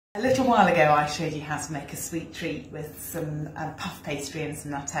A little while ago I showed you how to make a sweet treat with some puff pastry and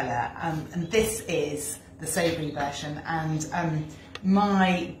some Nutella, and this is the savoury version, and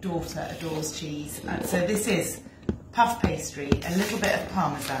my daughter adores cheese, so this is puff pastry, a little bit of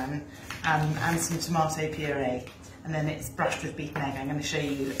Parmesan and some tomato puree, and then it's brushed with beaten egg. I'm going to show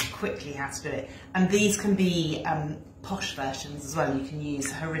you quickly how to do it, and these can be posh versions as well. You can use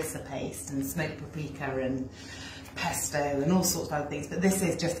harissa paste and smoked paprika and pesto and all sorts of other things, but this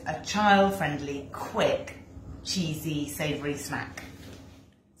is just a child-friendly, quick, cheesy, savoury snack.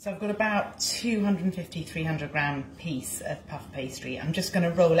 So I've got about 250-300 gram piece of puff pastry. I'm just going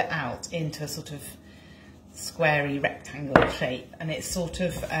to roll it out into a sort of squarey rectangle shape, and it's sort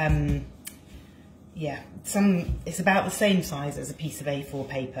of it's about the same size as a piece of A4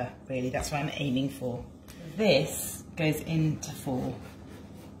 paper, really. That's what I'm aiming for. This goes into 4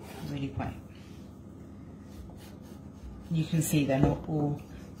 really quite. You can see they're not all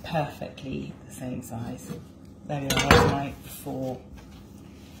perfectly the same size. There we are, that's my 4.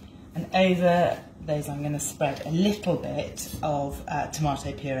 And over those I'm going to spread a little bit of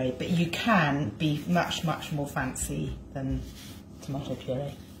tomato puree, but you can be much more fancy than tomato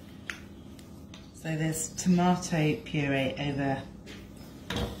puree. So there's tomato puree over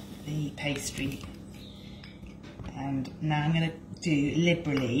the pastry, and now I'm going to do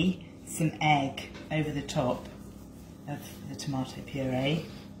liberally some egg over the top of the tomato puree,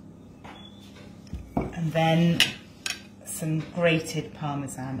 and then some grated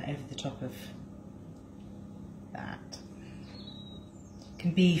Parmesan over the top of that.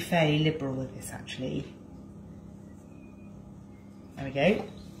 Can be fairly liberal with this, actually. There we go.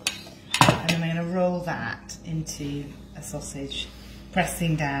 And then I'm going to roll that into a sausage,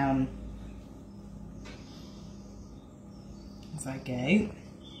 pressing down as I go.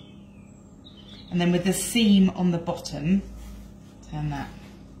 And then with the seam on the bottom, turn that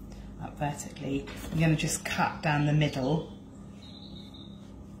up vertically, I'm going to just cut down the middle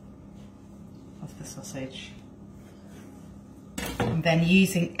of the sausage. And then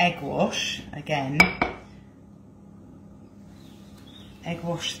using egg wash, again, egg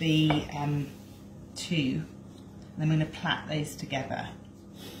wash the 2, and I'm going to plait those together.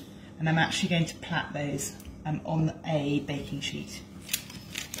 And I'm actually going to plait those on a baking sheet.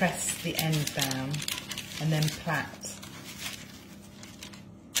 Press the end down and then plait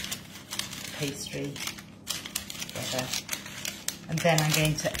pastry together, and then I'm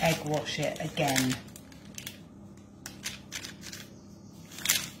going to egg wash it again.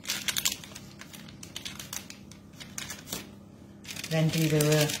 Then do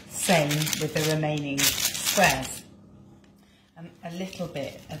the same with the remaining squares, and a little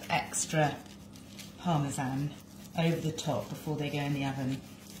bit of extra Parmesan over the top before they go in the oven.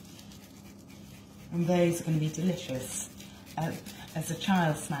 And those are going to be delicious as a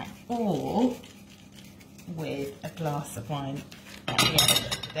child snack, or with a glass of wine at the end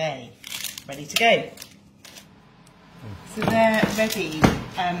of the day. Ready to go. So they're ready.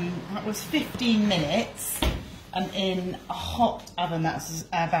 That was 15 minutes in a hot oven. That's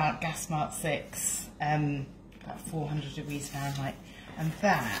about gas mark 6, about 400 degrees Fahrenheit. And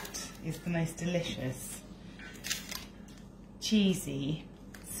that is the most delicious, cheesy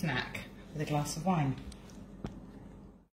snack with a glass of wine.